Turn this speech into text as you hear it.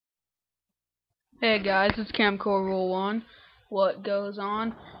Hey guys, it's Camcore Rule 1. What goes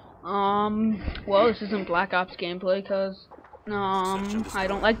on? Well, this isn't Black Ops gameplay because, I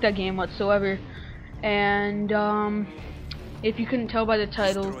don't like that game whatsoever. And, if you couldn't tell by the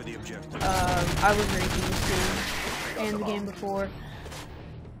title, I was ranking this game and the game before.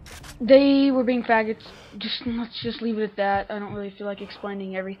 They were being faggots. Let's just leave it at that. I don't really feel like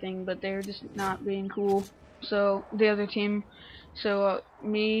explaining everything, but they're just not being cool. So, the other team,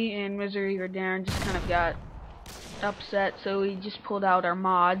 me and Misery or Darren just kind of got upset, so we just pulled out our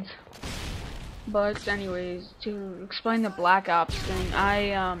mods. But anyways, to explain the Black Ops thing,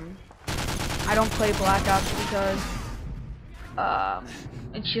 I don't play Black Ops because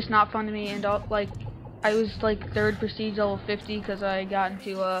it's just not fun to me, and I was like 3rd prestige level 50 because I got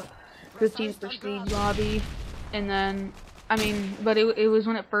into a 15th prestige lobby, and then but it was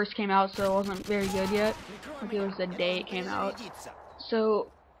when it first came out, so it wasn't very good yet. Like, it was the day it came out. So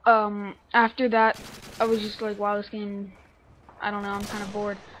after that, I was just like, wow, this game, I don't know, I'm kind of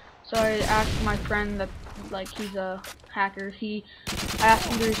bored. So I asked my friend that, like, he's a hacker, I asked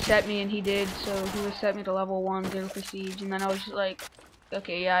him to reset me, and he did. So he reset me to level 1, 0 prestige, and then I was just like,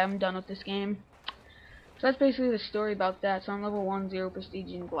 okay, yeah, I'm done with this game. So that's basically the story about that. So I'm level 1, 0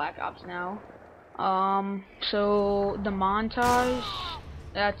 prestige in Black Ops now. So the montage,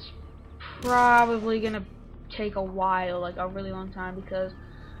 that's probably gonna take a while, like a really long time, because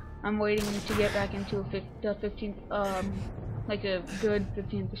I'm waiting to get back into the 15th, like a good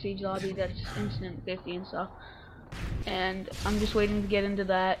 15th prestige lobby that's instant 50 and stuff. And I'm just waiting to get into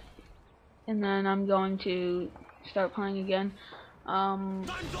that, and then I'm going to start playing again.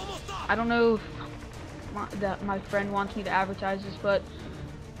 I don't know if my friend wants me to advertise this, but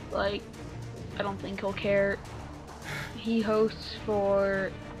like, I don't think he'll care. He hosts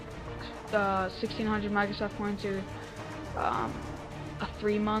for 1,600 Microsoft points, or a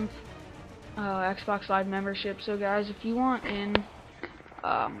 3-month Xbox Live membership. So guys, if you want in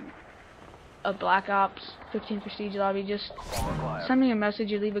a Black Ops 15 prestige lobby, just send me a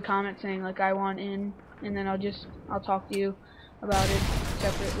message or leave a comment saying, like, I want in, and then I'll talk to you about it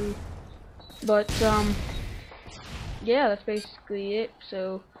separately. But yeah, that's basically it.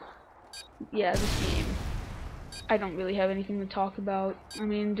 So yeah, this game, I don't really have anything to talk about. I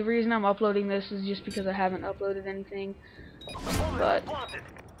mean, the reason I'm uploading this is just because I haven't uploaded anything. But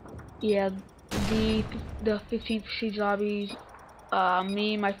yeah, the 15th prestige lobbies,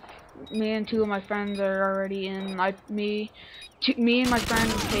 me and 2 of my friends are already in. Me and my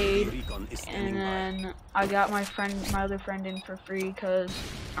friend paid, and then I got my other friend in for free because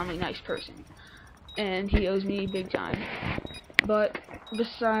I'm a nice person, and he owes me big time. But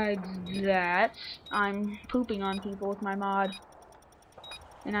besides that, I'm pooping on people with my mod,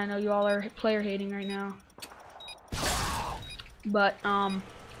 and I know you all are player hating right now. But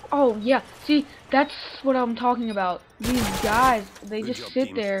oh yeah, see, that's what I'm talking about. These guys, they just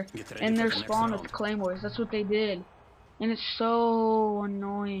sit there and they're spawned with claymores. That's what they did, and it's so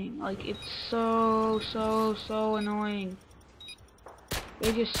annoying. Like, it's so annoying.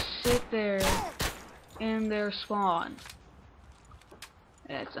 They just sit there in their spawn.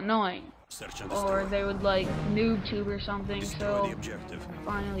 It's annoying. Or they would like noob tube or something, so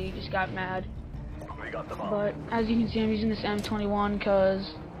finally you just got mad. But as you can see, I'm using this M21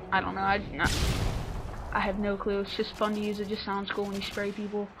 because I don't know, I have no clue. It's just fun to use. It just sounds cool when you spray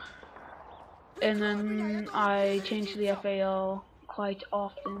people. And then I changed to the FAL quite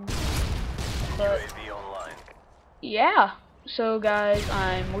often. But yeah, so guys,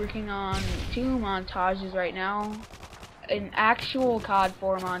 I'm working on 2 montages right now. An actual COD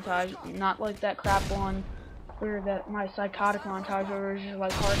 4 montage, not like that crap one, or my psychotic montage where it's just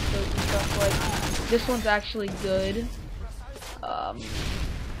like hard scope and stuff. Like, this one's actually good. Yeah,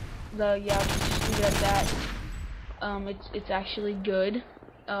 just leave it at that. It's actually good.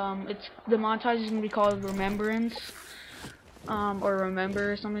 The montage is gonna be called Remembrance, or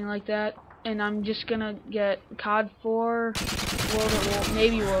Remember, or something like that. And I'm just gonna get COD 4, World at War,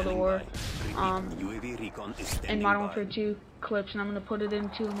 maybe World at War, and Modern Warfare 2 clips, and I'm gonna put it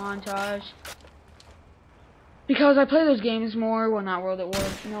into a montage because I play those games more. Well, not World at War.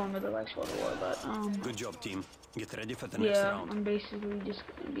 No one really likes World at War, but good job, team. Get ready for the next round. Yeah, I'm basically just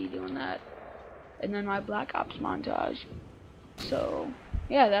gonna be doing that, and then my Black Ops montage. So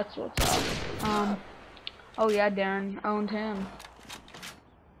yeah, that's what's up. Oh yeah, Darren owned him.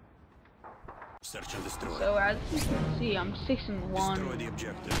 Search and destroy. So as you can see, I'm 6-1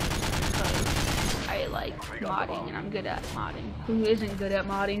 because I like modding, and I'm good at modding. Who isn't good at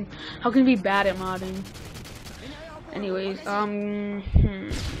modding? How can you be bad at modding? Anyways,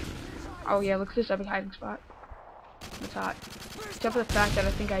 oh yeah, look at this epic hiding spot. It's hot. Except for the fact that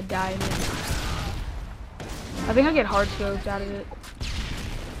I think I died in I think I get hard scoped out of it.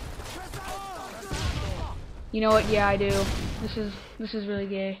 You know what? Yeah, I do. This is really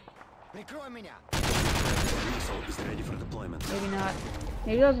gay. Missile is ready for deployment. Maybe not.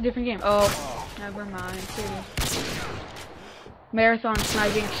 Maybe that was a different game. Oh, never mind. Marathon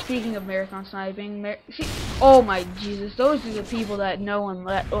sniping. Speaking of marathon sniping, see, oh my Jesus, those are the people that no one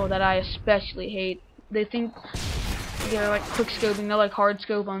that I especially hate. They think they're like quick scoping. They're like hard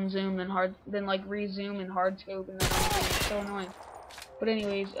scope on zoom, then like rezoom and hard scope, and then on zoom. It's so annoying. But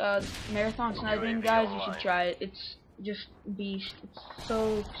anyways, marathon sniping, guys, you should try it. It's just beast. It's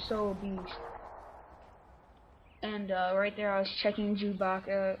so beast. And right there, I was checking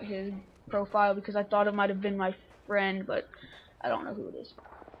Jubaka, his profile, because I thought it might have been my friend, but I don't know who it is.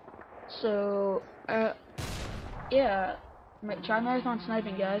 So, yeah, try marathon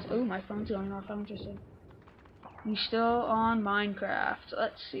sniping, guys. Oh, my phone's going off. How interesting. You still on Minecraft?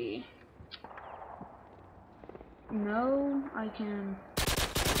 Let's see. No, I can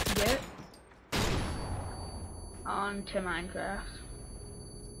get onto Minecraft.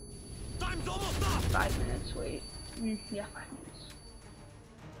 Time's almost up. 5 minutes. Wait. Yeah, 5 minutes.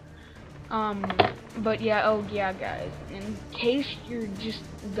 But yeah, oh yeah, guys, in case you're just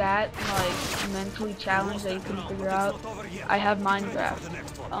that, like, mentally challenged that you couldn't figure out, I have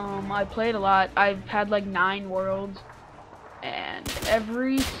Minecraft. I played a lot. I've had like 9 worlds, and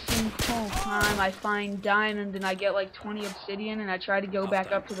every single time I find diamond and I get like 20 obsidian and I try to go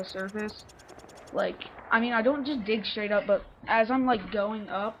back up to the surface, like, I mean, I don't just dig straight up, but as I'm like going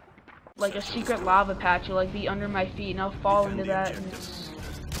up, like a secret lava patch will like be under my feet and I'll fall into that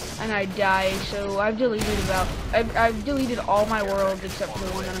and I die. So I've deleted I've deleted all my worlds except for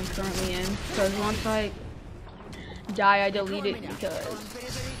the one that I'm currently in, because once I die I delete it, because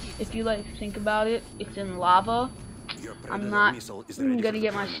if you like think about it, it's in lava. I'm not gonna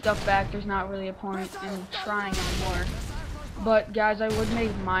get my stuff back. There's not really a point in trying anymore. But guys, I would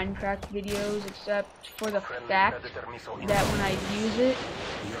make Minecraft videos, except for the fact that when I use it,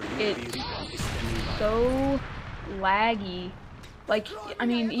 it's so laggy. Like, I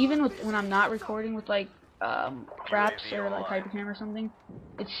mean, even when I'm not recording with like Fraps or like Hypercam or something,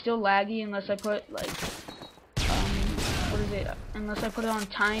 it's still laggy unless I put like what is it? Unless I put it on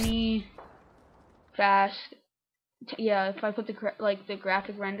tiny, fast. Yeah, if I put the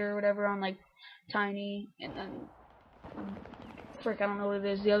graphic render or whatever on like tiny, and then frick, I don't know what it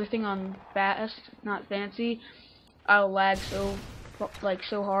is. The other thing on fast, not fancy, I'll lag so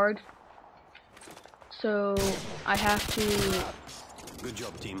hard. So I have to. Good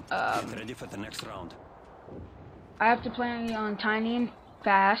job, team. Get ready for the next round. I have to play on tiny and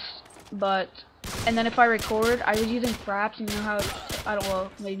fast, and then if I record, I was using Fraps, and you know how well,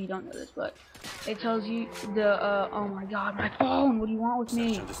 maybe you don't know this, but it tells you the oh my god, my phone, what do you want with me?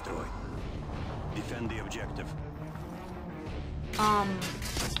 Search and destroy. Defend the objective.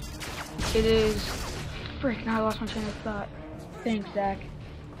 It is frick, now I lost my train of thought. Thanks, Zach.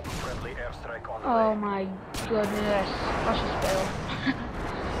 Oh my goodness. I'll just fail.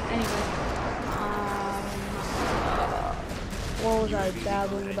 Anyway. What was I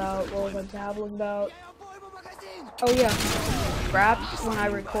babbling about? Oh yeah. Fraps, when I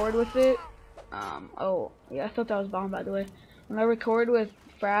record with it. Oh, yeah, I thought that was bomb, by the way. When I record with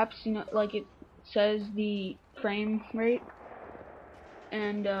Fraps, you know, like it says the frame rate.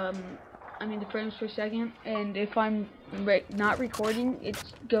 And, I mean the frames per second, and if I'm not recording, it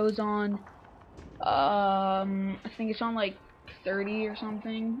goes on, I think it's on like 30 or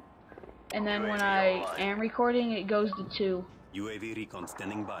something, and then when I am recording, it goes to 2. UAV recon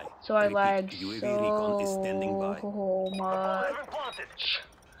standing by. So I lag recon is standing by. so much.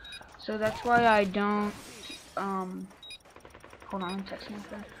 So that's why I don't, hold on, I'm texting my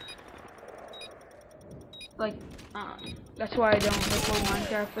friend. Like, that's why I don't record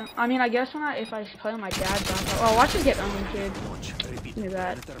Minecraft. I mean, I guess if I play on my dad's laptop. Oh, watch it get owned, kid. Do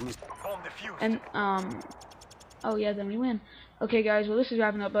that. And oh yeah, then we win. Okay, guys. Well, this is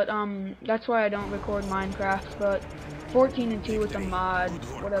wrapping up, but that's why I don't record Minecraft. But 14-2 with the mod,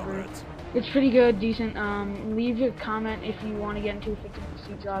 whatever. It's pretty good, decent. Leave a comment if you want to get into a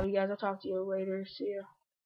 50-50 lobby, guys. I'll talk to you later. See ya.